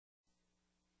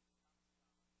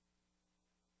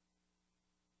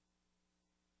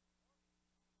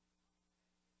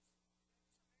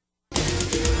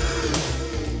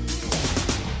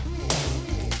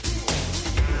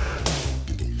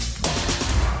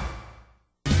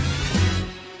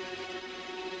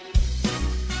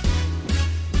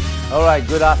All right,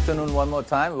 good afternoon one more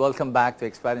time. Welcome back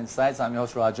to ExPat InSights. I'm your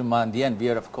host Raju Mandhyan. We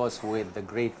are of course with the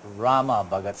great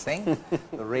Bagatsing,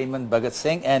 Raymond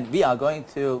Bagatsing, and we are going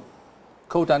to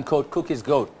quote unquote cook his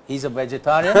goat. He's a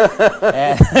vegetarian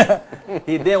and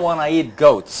he didn't want to eat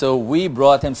goat. So we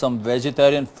brought him some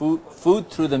vegetarian food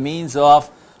through the means of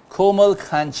Komal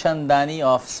Kanchandani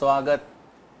of Swagat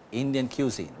Indian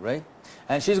cuisine, right?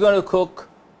 And she's going to cook,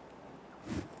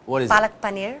 what is Palak it?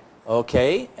 paneer.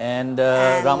 Okay, and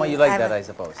Rama, you like that, I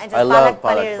suppose. I love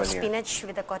palak paneer. Spinach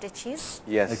with the cottage cheese.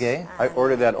 Yes. Okay. I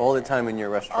order that all the time in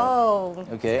your restaurant. Oh,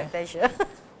 okay. it's a pleasure.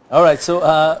 All right, so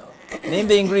name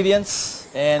the ingredients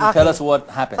and tell us what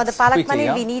happens. For the palak quickly, paneer,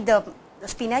 yeah? we need the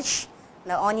spinach,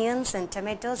 the onions and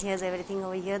tomatoes. Here's everything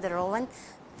over here, the raw one.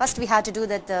 First we have to do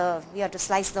that, we have to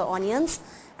slice the onions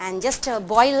and just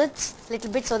boil it a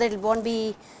little bit so that it won't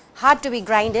be hard to be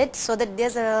grinded, so that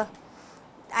there's a,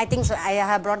 I think so, I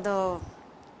have brought the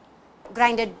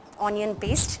grinded onion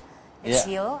paste. It's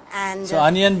here. And so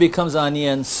onion becomes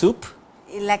onion soup?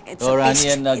 Like it's or a paste.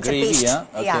 onion It's gravy, a paste. yeah?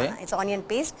 Okay. Yeah, it's onion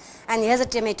paste. And here's the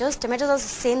tomatoes. Tomatoes are the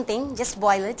same thing, just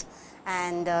boil it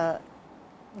and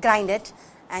grind it.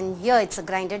 And here it's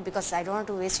grinded because I don't want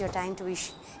to waste your time to be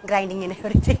grinding and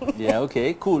everything. Yeah,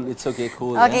 okay, cool. It's okay,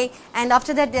 cool. Okay, yeah? and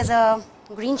after that there's a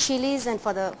green chilies and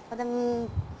for the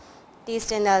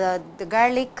taste, and the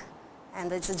garlic, and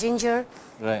it's a ginger.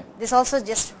 Right. This also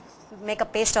just make a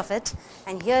paste of it,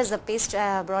 and here is the paste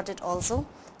I brought it also,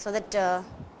 so that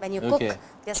when you cook,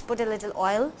 just put a little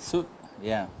oil. So,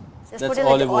 yeah. Just That's put a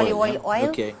little olive oil,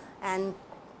 okay. And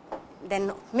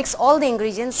then mix all the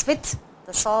ingredients with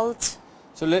the salt.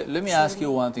 So let me ask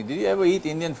you one thing. Did you ever eat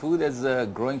Indian food as a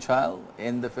growing child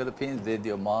in the Philippines? Did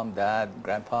your mom, dad,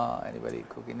 grandpa, anybody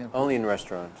cook Indian food? Only in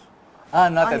restaurants. Ah,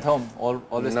 not at home.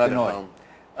 Always Not Pinoy. at home.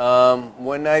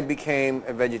 When I became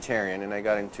a vegetarian and I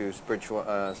got into spiritual,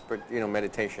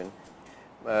 meditation,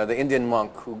 the Indian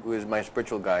monk who is my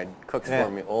spiritual guide cooks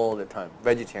for me all the time.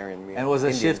 Vegetarian meal. And was the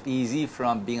Indian. shift easy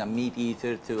from being a meat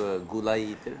eater to a gulai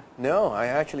eater? No, I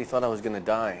actually thought I was going to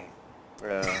die.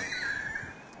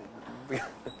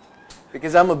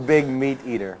 Because I'm a big meat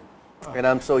eater. And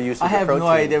I'm so used to the protein. I have no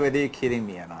idea whether you're kidding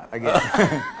me or not. Again.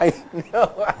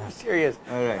 No, I'm serious.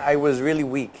 All right. I was really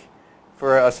weak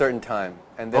for a certain time.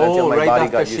 And then until my right body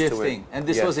after got used shifting. to it. And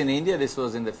this was in India, this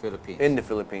was in the Philippines? In the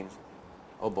Philippines.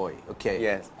 Oh boy, okay.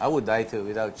 Yes. I would die too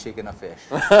without chicken or fish.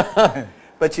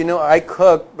 But you know, I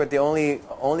cook, but the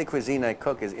only cuisine I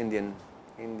cook is Indian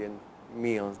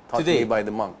meals taught to me by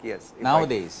the monk. Yes.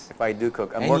 Nowadays. If I do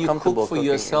cook, I'm and more you comfortable cook for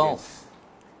cooking yourself?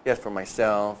 Indian. Yes, for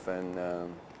myself and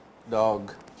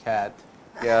dog, cat.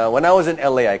 Yeah, when I was in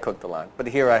LA I cooked a lot, but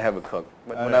here I have a cook.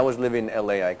 But when I was living in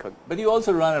LA I cooked. But you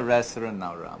also run a restaurant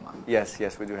now, Rama. Yes,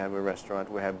 we do have a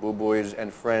restaurant. We have Boo Boys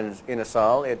and Friends in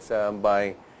Asal. It's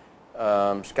by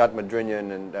Scott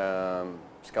Madrinian and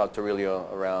Scott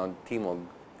Torillo around Timog,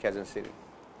 Quezon City.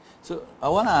 So I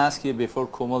want to ask you, before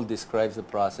Komal describes the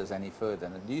process any further,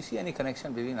 do you see any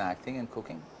connection between acting and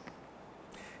cooking?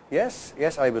 Yes,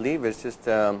 I believe it's just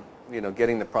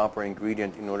getting the proper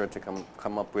ingredient in order to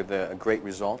come up with a great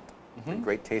result, a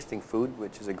great tasting food,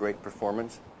 which is a great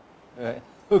performance. Right.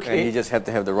 Okay. And you just have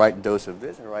to have the right dose of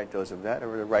this and the right dose of that,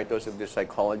 or the right dose of this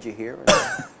psychology here.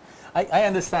 I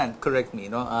understand. Correct me.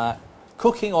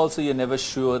 Cooking also, you're never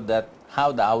sure that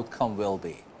how the outcome will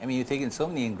be. I mean, you take in so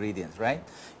many ingredients, right?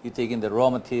 You take in the raw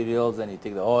materials, and you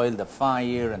take the oil, the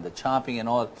fire, and the chopping and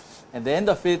all. At the end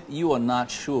of it, you are not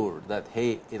sure that,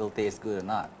 hey, it'll taste good or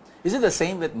not. Is it the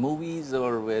same with movies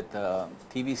or with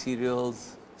TV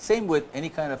serials? Same with any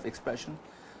kind of expression?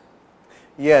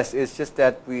 Yes, it's just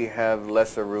that we have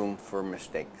lesser room for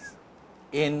mistakes.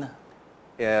 In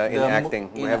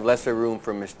acting, we have lesser room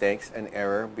for mistakes and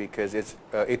error because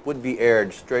it would be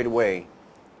aired straight away.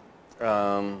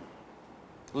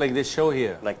 Like this show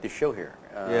here. Like this show here.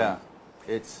 Yeah.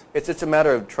 It's a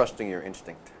matter of trusting your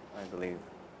instinct, I believe.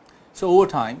 So over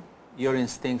time, your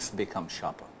instincts become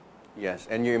sharper. Yes,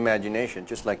 and your imagination,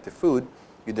 just like the food,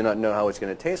 you do not know how it's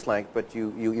going to taste like, but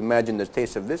you imagine the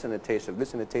taste of this and the taste of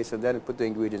this and the taste of that and put the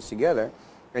ingredients together,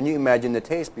 and you imagine the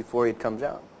taste before it comes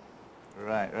out.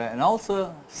 Right. And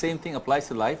also, same thing applies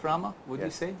to life, Rama, would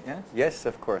you say? Yeah? Yes,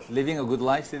 of course. Living a good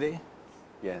life today?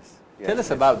 Yes. Tell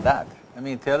us about that. I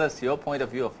mean, tell us your point of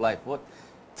view of life.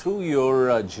 Through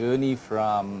your journey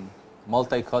from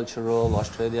multicultural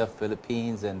Australia,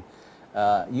 Philippines, and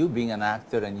you being an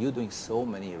actor and you doing so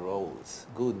many roles,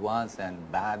 good ones and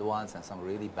bad ones and some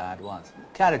really bad ones.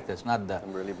 Characters, not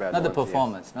the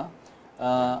performance, yes.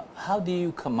 No? How do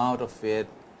you come out of it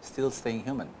still staying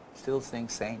human, still staying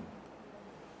sane?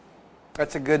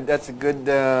 That's a good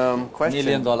question. $1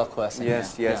 million question.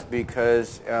 Yes,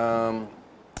 because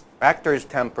actors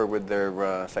tamper with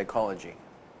their psychology.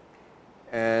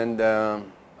 And a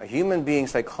human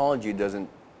being's psychology doesn't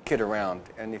kid around.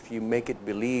 And if you make it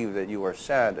believe that you are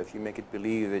sad, if you make it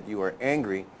believe that you are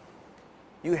angry,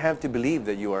 you have to believe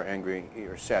that you are angry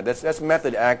or sad. That's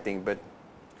method acting, but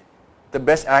the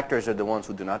best actors are the ones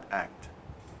who do not act.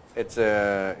 It's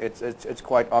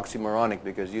quite oxymoronic,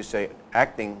 because you say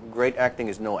great acting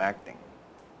is no acting.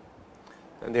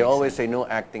 And they always say no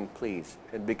acting, please.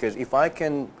 Because if I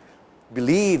can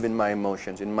believe in my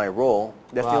emotions, in my role,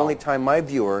 that's the only time my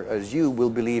viewer, as you,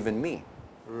 will believe in me.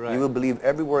 Right. You will believe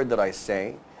every word that I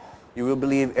say. You will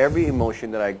believe every emotion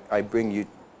that I bring you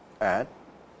at.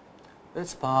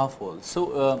 That's powerful.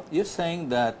 So you're saying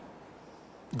that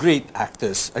great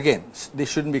actors, again, they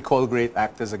shouldn't be called great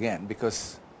actors again,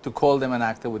 because to call them an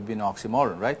actor would be an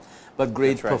oxymoron, right? But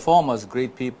great performers,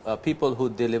 great people who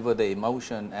deliver the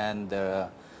emotion and the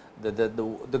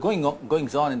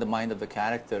goings on in the mind of the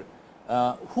character.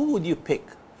 Who would you pick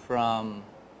from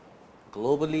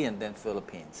globally and then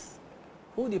Philippines?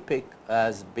 Who would you pick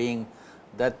as being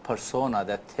that persona,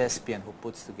 that thespian who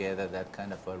puts together that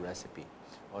kind of a recipe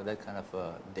or that kind of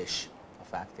a dish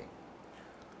of acting?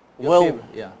 Well,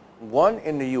 one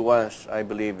in the U.S., I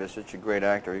believe, is such a great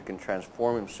actor. He can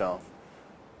transform himself.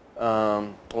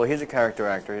 Well, he's a character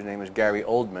actor. His name is Gary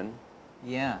Oldman.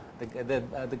 Yeah,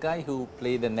 the guy who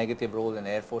played a negative role in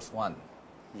Air Force One.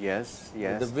 Yes,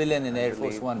 yes. The villain in Air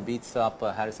Force One beats up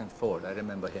Harrison Ford. I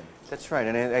remember him. That's right,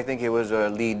 and I think he was a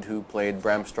lead who played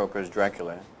Bram Stoker's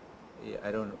Dracula. Yeah,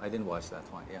 I didn't watch that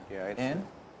one. Yeah. Yeah. And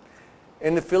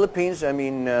in the Philippines, I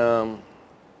mean,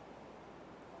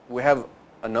 we have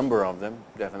a number of them,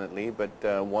 definitely, but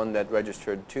one that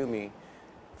registered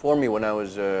for me when I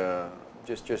was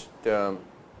just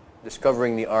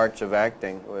discovering the arts of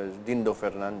acting was Dindo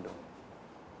Fernando.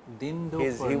 He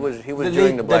was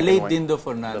during the black and white. Dindo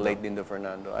Fernando. The late Dindo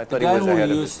Fernando. I the thought guy he was ahead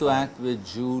who of used to act with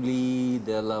Julie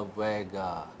de la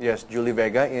Vega. Yes, Julie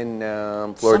Vega in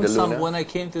Flor de Luna. When I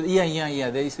came to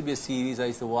there used to be a series I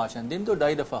used to watch, and Dindo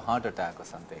died of a heart attack or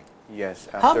something. Yes.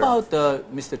 How about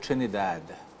Mr. Trinidad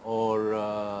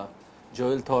or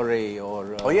Joel Torre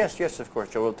or? Oh yes, of course,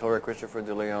 Joel Torre, Christopher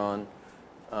De Leon.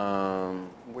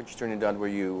 Which Trinidad were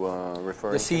you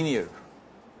referring to? The senior.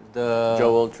 The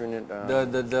Joel Trinidad.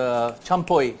 The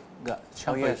Champoy.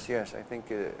 Oh yes, I think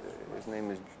his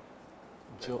name is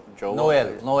Joel.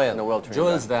 Noel Trinidad.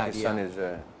 Joel's dad.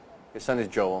 His son is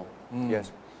Joel.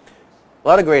 Yes. A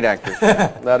lot of great actors.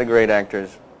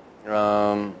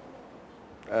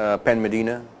 Pen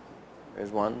Medina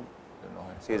is one.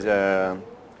 He's a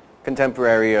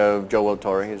contemporary of Joel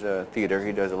Torre. He's a theater.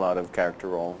 He does a lot of character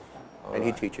roles, and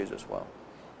he teaches as well.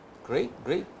 Great,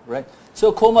 right.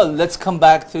 So Komal, let's come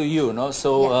back to you.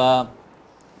 So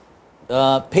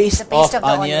paste of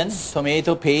onions,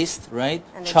 tomato paste, right?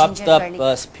 And chopped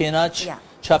up spinach,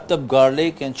 chopped up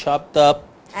garlic, and chopped up.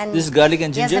 And this is garlic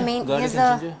and ginger. Here's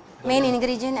the main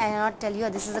ingredient. I will not tell you.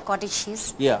 This is the cottage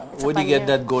cheese. Yeah. Where do you get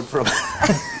that goat from?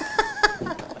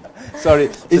 Sorry,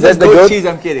 is that the goat cheese?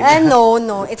 I'm kidding.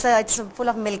 No, it's full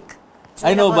of milk.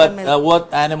 I know, but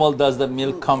what animal does the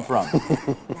milk come from?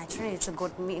 Naturally, it's a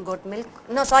goat milk.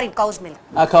 No, sorry, cow's milk.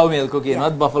 Cow milk, okay.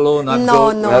 Not buffalo, not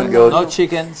goat. No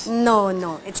chickens.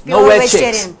 No. It's pure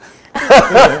vegetarian.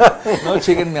 No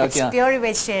chicken milk, It's pure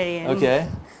vegetarian. Okay.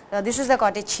 This is the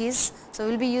cottage cheese. So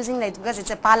we'll be using that because it's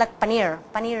a palak paneer.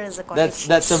 Paneer is a cottage cheese.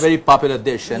 That's a very popular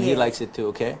dish, and he likes it too,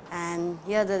 okay? And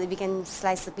here we can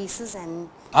slice the pieces and...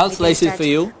 I'll slice it for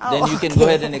you. Then you can go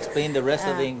ahead and explain the rest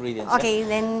of the ingredients. Okay,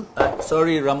 then...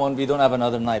 sorry, Ramon, we don't have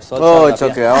another knife. So it's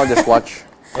okay. I'll just watch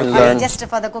and learn. Just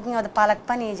for the cooking of the palak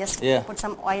paneer, just put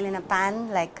some oil in a pan,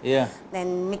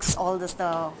 then mix all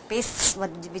the pastes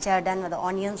which are done with the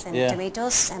onions and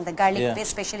tomatoes and the garlic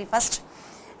paste especially first.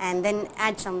 And then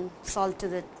add some salt to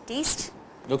the taste.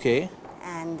 Okay.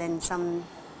 And then some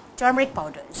turmeric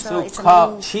powder. So it's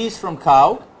cheese from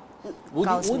cow?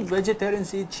 Would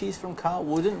vegetarians eat cheese from cow?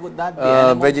 Would that be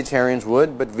animal? Vegetarians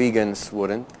would, but vegans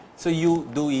wouldn't. So you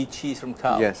do eat cheese from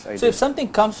cow? Yes, I do. So if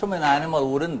something comes from an animal,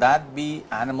 wouldn't that be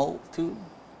animal too?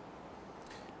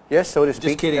 Yes, so to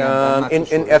speak. Just kidding.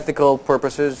 In ethical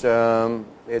purposes,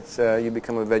 it's you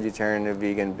become a vegetarian or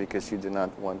vegan because you do not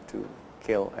want to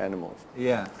kill animals.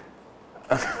 Yeah.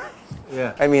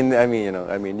 Yeah. I mean,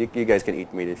 you guys can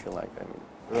eat meat if you like.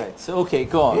 Right. So okay,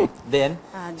 go on. Then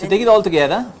so take it all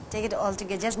together. Take it all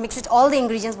together. Just mix it all the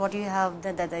ingredients what you have,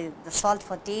 the salt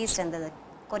for taste and the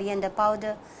coriander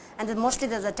powder, and mostly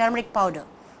there's the turmeric powder.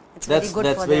 It's very good.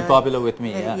 That's very popular with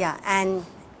me. Yeah. And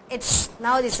it's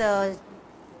a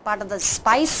part of the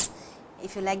spice.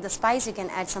 If you like the spice, you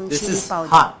can add some chili powder.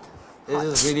 Hot. This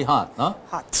is really hot, huh?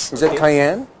 Hot. Is that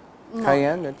cayenne? No,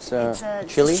 Cayenne? It's it's a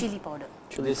chili? chili powder.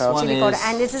 Chili This powder. one Chili powder, is-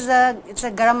 and this is it's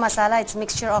a garam masala. It's a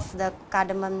mixture of the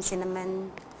cardamom,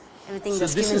 cinnamon, everything. So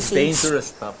the this cumin is seeds. dangerous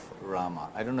stuff, Rama.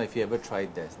 I don't know if you ever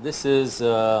tried this. This is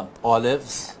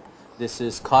olives. This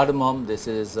is cardamom. This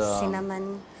is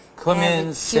Cinnamon,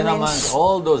 cumin, cinnamon, cumins.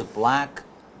 all those black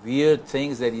weird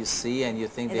things that you see and you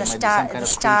think The they might star- be some kind the of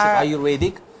star- creature.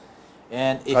 Ayurvedic.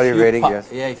 And if Ayurvedic, pop, yes.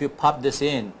 yeah, if you pop this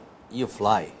in, you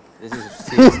fly. This is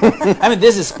serious. I mean,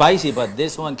 this is spicy, but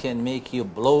this one can make you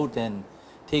bloat and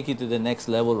take you to the next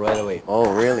level right away.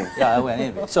 Oh, really? Yeah, well,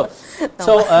 anyway. So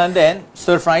and then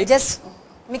stir fry. Just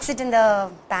mix it in the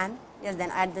pan. Yes,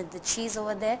 then add the cheese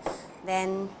over there.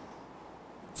 Then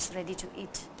it's ready to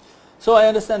eat. So I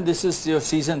understand this is your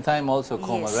season time also,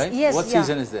 Koma, Yes. right? Yes, What yeah.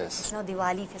 season is It's this? now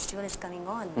Diwali festival is coming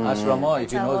on. Ask Rama if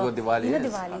It's you know our- what Diwali you know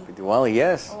is. Diwali? Happy Diwali,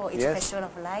 yes. Oh, it's a yes. festival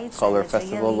of lights. Color and it's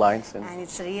festival, really, lights and-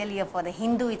 it's really for the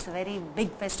Hindu. It's a very big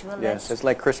festival. Yes, it's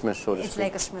like Christmas, so to it's speak.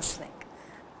 like Christmas, like.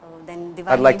 So then Diwali.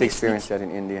 I'd like to makes experience sweet. that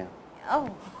in India. Oh,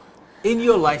 In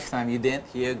your lifetime, you didn't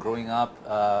hear growing up,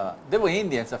 there were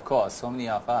Indians, of course, so many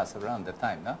of us around the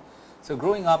time, no? So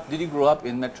growing up, did you grow up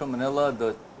in Metro Manila,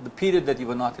 the period that you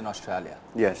were not in Australia?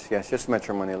 Yes, yes, just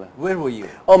Metro Manila. Where were you?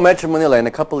 Oh, Metro Manila, and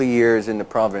a couple of years in the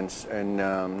province in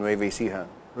Nueva Ecija.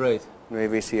 Right,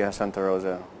 Nueva Ecija, Santa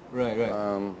Rosa. right.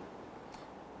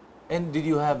 And did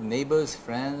you have neighbors,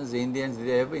 friends, Indians? Did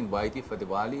they ever invite you for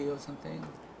Diwali or something?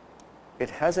 It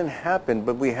hasn't happened,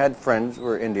 but we had friends who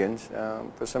were Indians.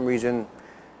 For some reason,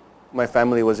 my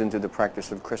family was into the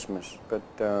practice of Christmas. But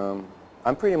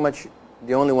I'm pretty much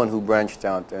the only one who branched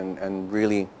out and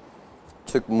really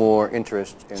took more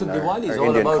interest in So our, Diwali is our all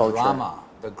Indian about culture. Rama,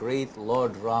 the great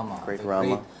Lord Rama, Great the Rama.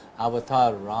 great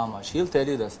avatar Rama. She'll tell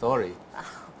you the story.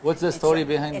 What's the story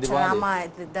behind it's Diwali? Rama.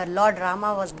 The Lord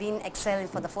Rama was being exiled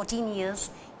for the 14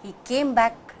 years. He came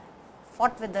back,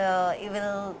 fought with the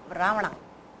evil Ravana.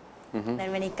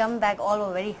 Then when he come back, all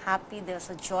were very happy. There was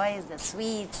a joy, the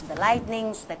sweets, the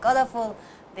lightnings, the colorful.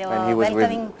 They were And he was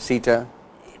welcoming with Sita.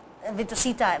 with the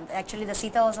Sita. Actually, the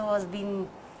Sita also was being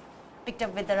picked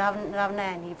up with the Ravana,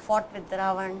 and he fought with the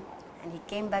Ravan, and he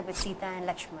came back with Sita and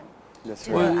Lakshman. That's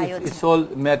to right. Well, Ayodhya. it's all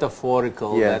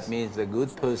metaphorical. Yes. That means the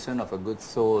good person of a good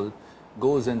soul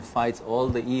goes and fights all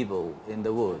the evil in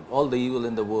the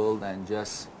world, and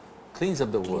just cleans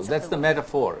up the world. up That's the the world.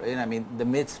 metaphor. And I mean, the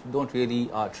myths don't really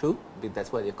are true, but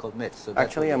that's why they're called myths. So that's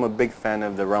Actually, what I'm a big fan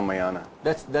of the Ramayana.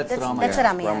 that's That's Ramayana. a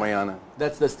Ramayana. Ramayana.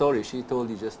 That's the story. She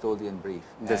just told you in brief.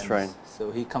 That's And right.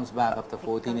 So he comes back after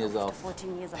 14 years After of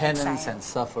 14 years of penance exile. and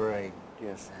suffering.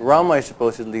 Yes. Rama is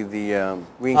supposedly the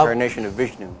reincarnation of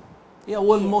Vishnu. Yeah,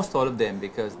 well, most all of them,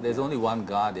 because there's only one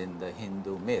God in the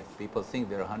Hindu myth. People think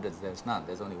there are hundreds. There's none.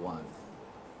 There's only one.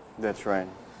 That's right.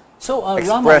 So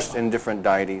Expressed Rama, in different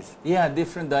deities. yeah,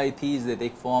 different deities, they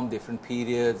take form, different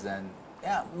periods, and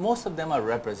yeah, most of them are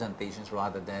representations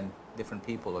rather than different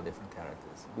people or different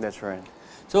characters. That's right.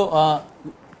 So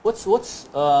what's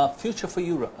future for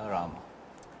you, Rama?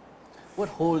 What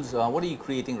holds? What are you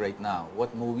creating right now?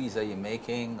 What movies are you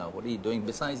making? What are you doing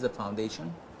besides the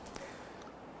foundation?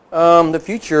 The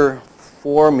future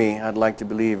for me, I'd like to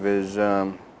believe, is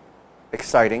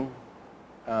exciting.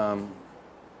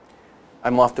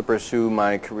 I'm off to pursue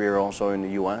my career also in the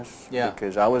U.S. Yeah.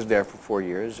 because I was there for 4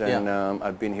 years, and Yeah.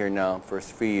 I've been here now for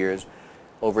 3 years,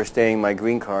 overstaying my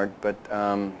green card. But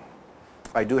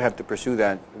I do have to pursue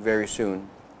that very soon.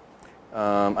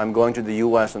 I'm going to the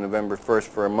U.S. on November 1st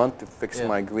for a month to fix Yeah.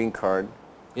 my green card,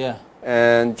 Yeah.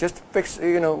 and just fix,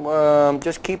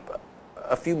 just keep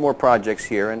a few more projects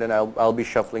here, and then I'll be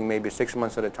shuffling maybe 6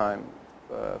 months at a time,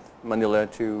 Manila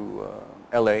to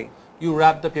L.A. You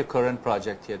wrapped up your current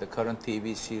project here, the current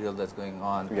TV serial that's going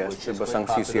on, Yes, which the is quite Basang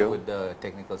popular Sisio. with the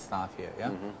technical staff here,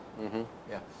 yeah?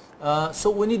 Yeah.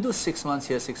 So when you do 6 months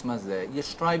here, 6 months there, you're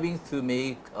striving to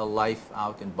make a life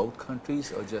out in both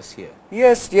countries or just here?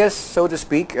 Yes, so to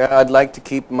speak. I'd like to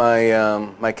keep my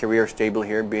my career stable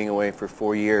here, being away for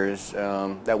 4 years.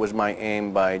 That was my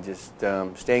aim by just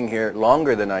staying here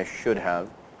longer than I should have,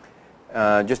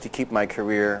 just to keep my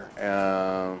career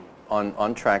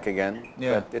on track again.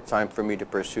 Yeah. But it's time for me to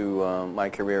pursue my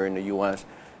career in the U.S.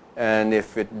 And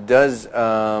if it does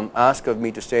ask of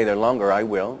me to stay there longer, I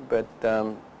will. But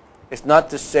it's not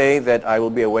to say that I will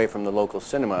be away from the local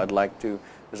cinema. I'd like to,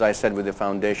 as I said with the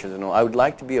foundations and all, I would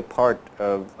like to be a part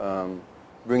of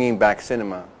bringing back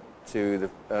cinema to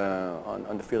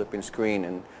on the Philippine screen,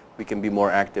 and we can be more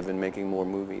active in making more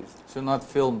movies. So not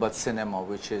film but cinema,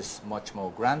 which is much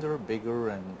more grander, bigger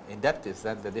and in-depth. Is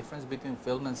that the difference between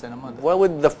film and cinema? Well,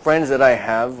 with the friends that I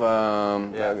have,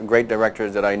 Yeah. great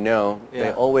directors that I know, they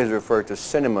Yeah. always refer to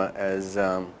cinema as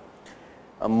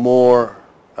a more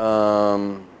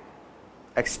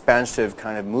expansive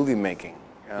kind of movie making.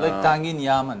 Like Tangin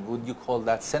Yaman, would you call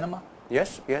that cinema?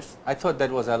 Yes, yes. I thought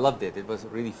that was, I loved it. It was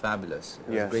really fabulous. It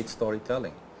was Yes. great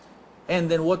storytelling. And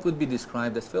then what would be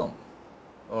described as film?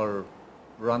 Or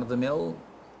run-of-the-mill?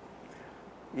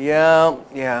 Yeah,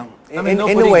 yeah. I mean, no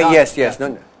in a putting way, down- yes, yes.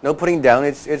 yeah. No putting down.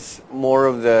 It's more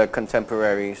of the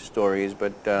contemporary stories,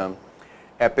 but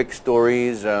epic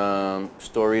stories,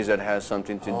 stories that has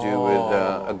something to do with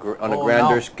on a Oh,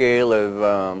 grander now- scale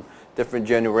of different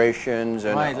generations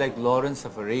and Right, like Lawrence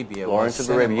of Arabia. Lawrence was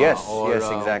of Arabia, cinema, yes, or, yes,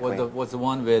 exactly. Was the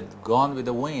one with Gone with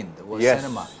the Wind? Was Yes,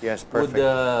 cinema. yes, Would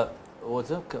perfect.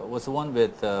 was the one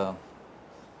with the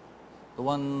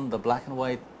black and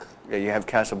white? Yeah, you have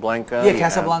Casablanca. Yeah, you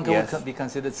Casablanca have, yes. would be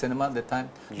considered cinema at the time.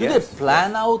 Do Yes, they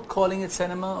plan out calling it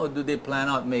cinema, or do they plan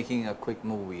out making a quick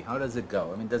movie? How does it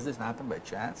go? I mean, does this happen by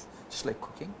chance, just like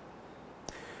cooking?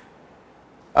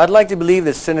 I'd like to believe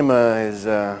that cinema is,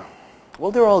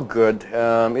 well, they're all good.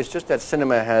 It's just that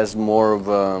cinema has more of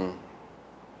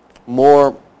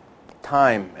more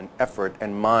time and effort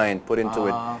and mind put into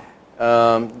it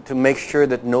to make sure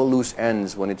that no loose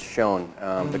ends when it's shown.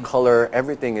 The color,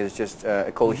 everything is just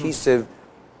a cohesive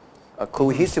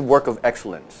work of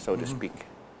excellence, so to speak,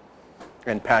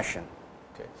 and passion.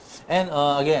 Okay. And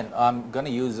again, I'm going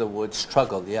to use the word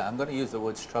struggle. Yeah, I'm going to use the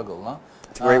word struggle. No?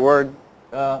 It's a great word.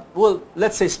 Well,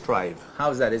 let's say strive.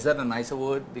 How's that? Is that a nicer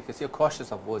word? Because you're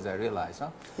cautious of words, I realize. Huh?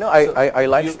 No, So I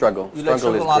like you- struggle. You like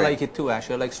struggle, is I great. like it too,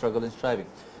 actually. I like struggle and striving.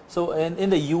 So in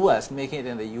the U.S., making it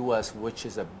in the U.S., which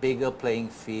is a bigger playing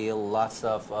field, lots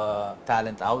of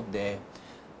talent out there,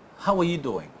 how are you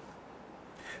doing?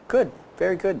 Good,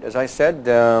 very good. As I said,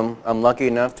 I'm lucky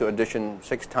enough to audition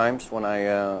 6 times when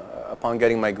upon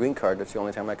getting my green card. That's the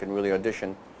only time I can really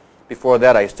audition. Before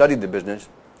that, I studied the business.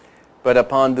 But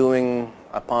upon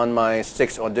my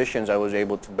 6 auditions, I was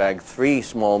able to bag 3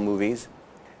 small movies.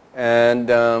 And,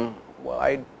 well,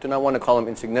 I do not want to call them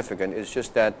insignificant. It's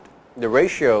just that the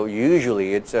ratio,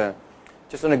 usually, it's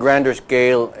just on a grander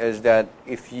scale, is that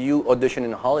if you audition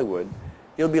in Hollywood,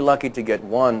 you'll be lucky to get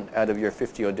 1 out of your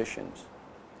 50 auditions.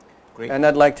 Great. And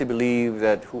I'd like to believe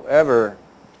that whoever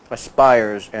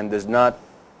aspires and does not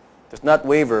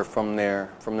waver from their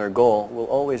goal will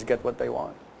always get what they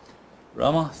want.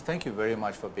 Rama, thank you very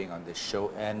much for being on this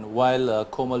show. And while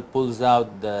Komal pulls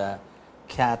out the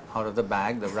cat out of the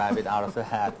bag, the rabbit out of the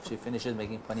hat, she finishes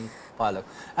making paneer palak.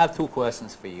 I have 2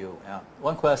 questions for you.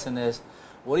 One question is,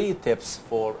 what are your tips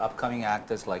for upcoming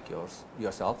actors like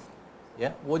yourself?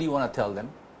 Yeah, what do you want to tell them?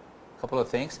 A couple of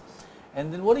things.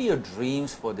 And then what are your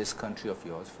dreams for this country of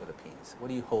yours, Philippines? What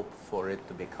do you hope for it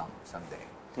to become someday?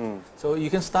 So you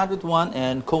can start with one,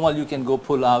 and Komal, you can go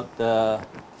pull out the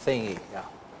thingy. Yeah.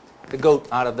 The goat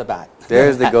out of the bag.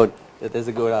 There's the goat. There's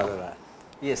a goat out of the bag.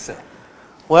 Yes, sir.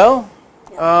 Well,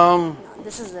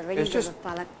 This is the ready it's just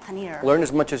palak paneer. learn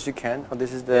as much as you can. Oh,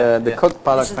 this is the Yeah. cooked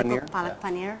palak This is the paneer. cooked palak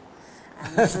paneer.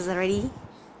 And this is the ready.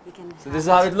 You can So this is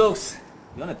how it looks.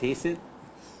 You want to taste it?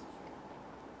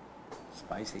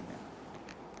 Spicy,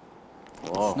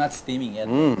 man. Wow. It's not steaming yet.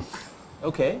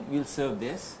 Okay, we'll serve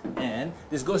this. And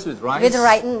this goes with rice.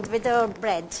 with the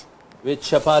bread. With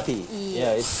chapati.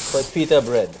 Yeah, it's called pita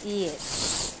bread.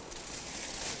 Yes.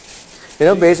 You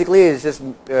know, basically, it's just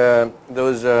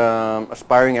those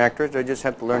aspiring actors. They just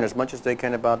have to learn as much as they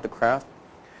can about the craft.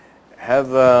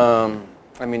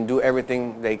 Do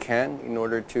everything they can in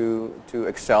order to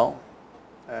excel.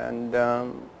 And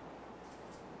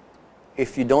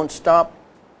if you don't stop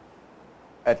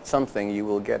at something, you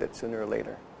will get it sooner or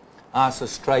later. So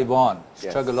strive on,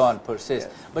 Yes. struggle on, persist.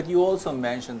 Yes. But you also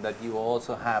mentioned that you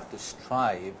also have to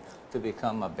strive to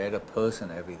become a better person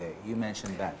every day. You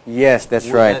mentioned that. Yes, that's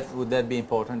Would right. Would that be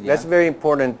important? That's Yeah. very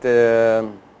important.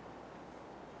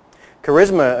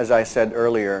 Charisma, as I said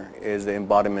earlier, is the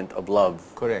embodiment of love.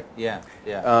 Correct. Yeah.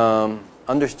 Yeah.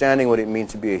 Understanding what it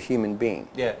means to be a human being.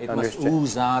 Yeah. It must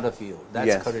ooze out of you. That's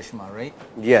Yes. charisma, right?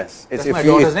 Yes. That's my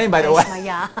daughter's name, by the way.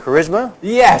 Yeah. Charisma?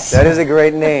 Yes. That is a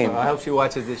great name. I hope she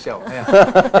watches this show.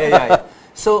 Yeah. Yeah.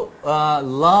 So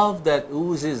love that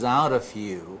oozes out of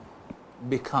you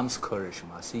becomes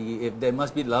charisma. See, if there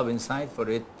must be love inside for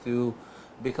it to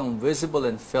become visible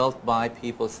and felt by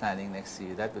people standing next to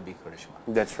you, that would be charisma.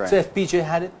 That's right. So if PJ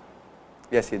had it,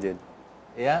 Yes, he did.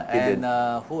 yeah, He and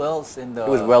did. who else in the?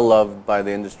 He was well loved by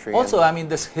the industry. Also, and- I mean,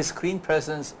 his screen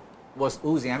presence was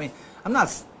oozing. I mean, I'm not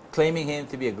claiming him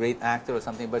to be a great actor or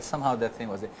something, but somehow that thing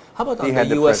was there. How about He on had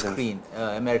the the U.S. presence. screen,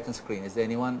 American screen? Is there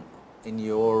anyone in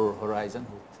your horizon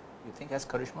who you think has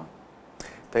charisma?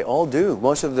 They all do.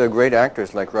 Most of the great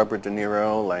actors, like Robert De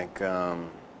Niro, like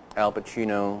Al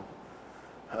Pacino,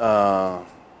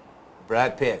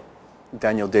 Brad Pitt.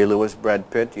 Daniel Day-Lewis, Brad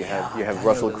Pitt. You have Daniel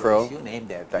Russell Day-Lewis, Crowe. you named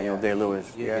that. Daniel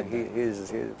Day-Lewis. Yeah,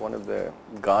 he's one of the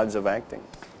gods of acting.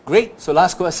 Great. So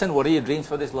last question, what are your dreams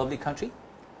for this lovely country?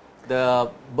 The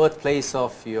birthplace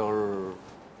of your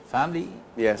family?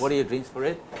 Yes. What are your dreams for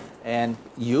it? And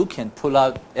you can pull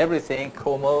out everything.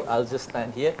 Komal, I'll just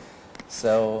stand here.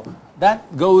 So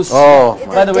that goes. Oh,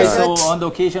 by the way, dessert. so on the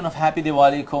occasion of Happy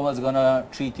Diwali, Komal's going to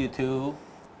treat you to...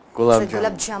 Gulab So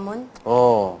gulab jamun. jamun.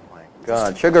 Oh my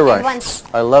God, sugar rush. Advance.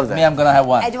 I love that. Me, I'm going to have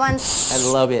one. Advance.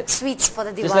 I love it. Sweets for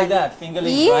the Diwali. Just like that,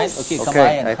 fingerlings, Yes. right? Okay, come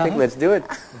Okay, on. I think let's do it.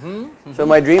 So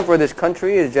my dream for this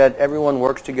country is that everyone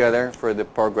works together for the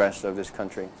progress of this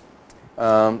country.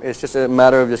 It's just a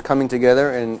matter of just coming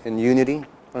together in unity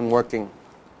and working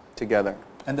together.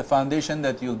 And the foundation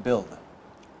that you'll build,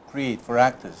 create for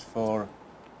actors, for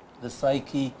the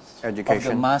psyche of the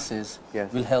Education. masses,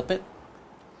 Yes. will help it.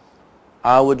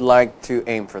 I would like to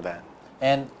aim for that.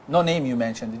 And no name you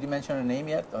mentioned. Did you mention a name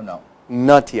yet or no?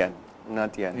 Not yet.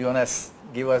 Not yet. You want to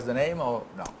give us the name or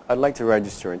no? I'd like to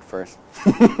register it first.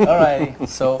 All right.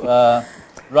 So,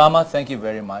 Rama, thank you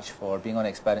very much for being on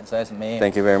ExPat InSights.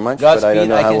 Thank you very much. But I Godspeed. don't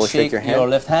know I how can we'll shake shake your hand. your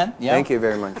left hand. Yeah. Thank you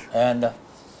very much. And,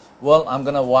 well, I'm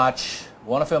going to watch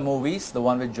one of your movies, the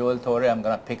one with Joel Torre. I'm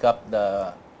going to pick up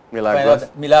the Milagros.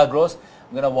 Milagros.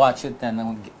 I'm going to watch it and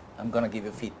I'm going to give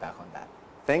you feedback on that.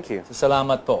 Thank you. So,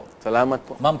 salamat po. Salamat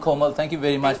po. Ma'am Komal, thank you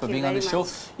very much Thank for you being on the very show.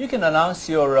 much. You can announce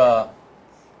your...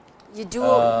 You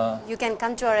can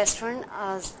come to our restaurant.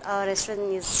 Our restaurant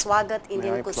is Swagat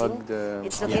Indian I Cuisine. plug the-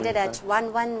 It's Yeah. located at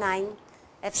 119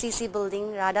 FCC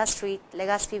Building, Radha Street,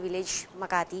 Legazpi Village,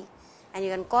 Makati. And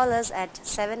you can call us at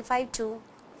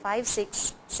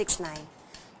 752-5669.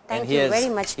 Thank you very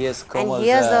much. Here's And Komal's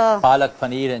here's the palak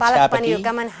paneer and palak chapati. paneer.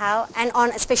 Come and have. And on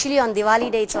especially on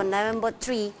Diwali dates on November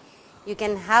 3, you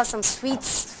can have some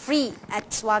sweets free at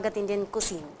Swagat Indian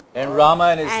Cuisine. And Rama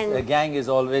and his And- gang is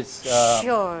always...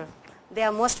 Sure. They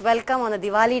are most welcome on the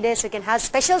Diwali day, so you can have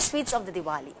special sweets of the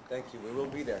Diwali. Thank you. We will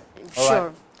be there. All Sure.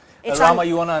 right. It's Rama, on-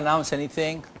 you want to announce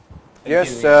anything?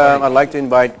 Yes, I'd like to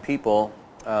invite people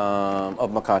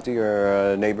of Makati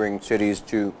or neighboring cities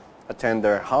to attend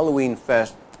their Halloween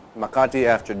Fest, Makati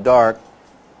After Dark.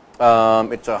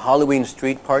 It's a Halloween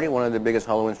street party, one of the biggest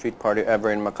Halloween street party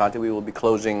ever in Makati. We will be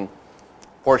closing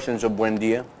portions of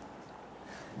Buendia.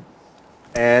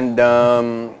 And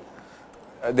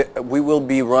we will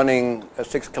be running a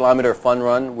 6-kilometer fun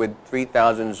run with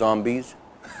 3,000 zombies.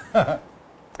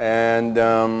 And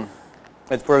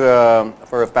it's for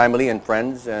a family and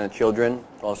friends and children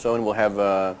also. And we'll have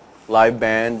live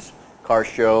bands, car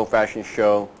show, fashion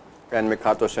show, and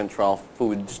Mercato Central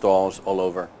food stalls all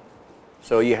over.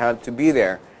 So you have to be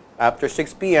there after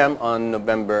 6 p.m. on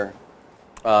October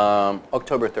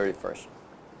 31st.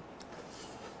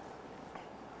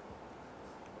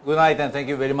 Good night and thank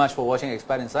you very much for watching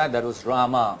ExPat InSights. That was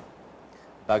Rama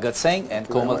Bagatsing and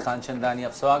Komal Kanchandani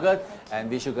of Swagat.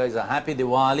 And wish you guys a happy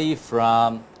Diwali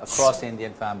from across the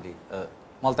Indian family.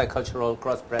 Multicultural,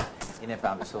 crossbred Indian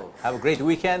family. So have a great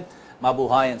weekend.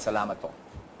 Mabuhay and salamat po.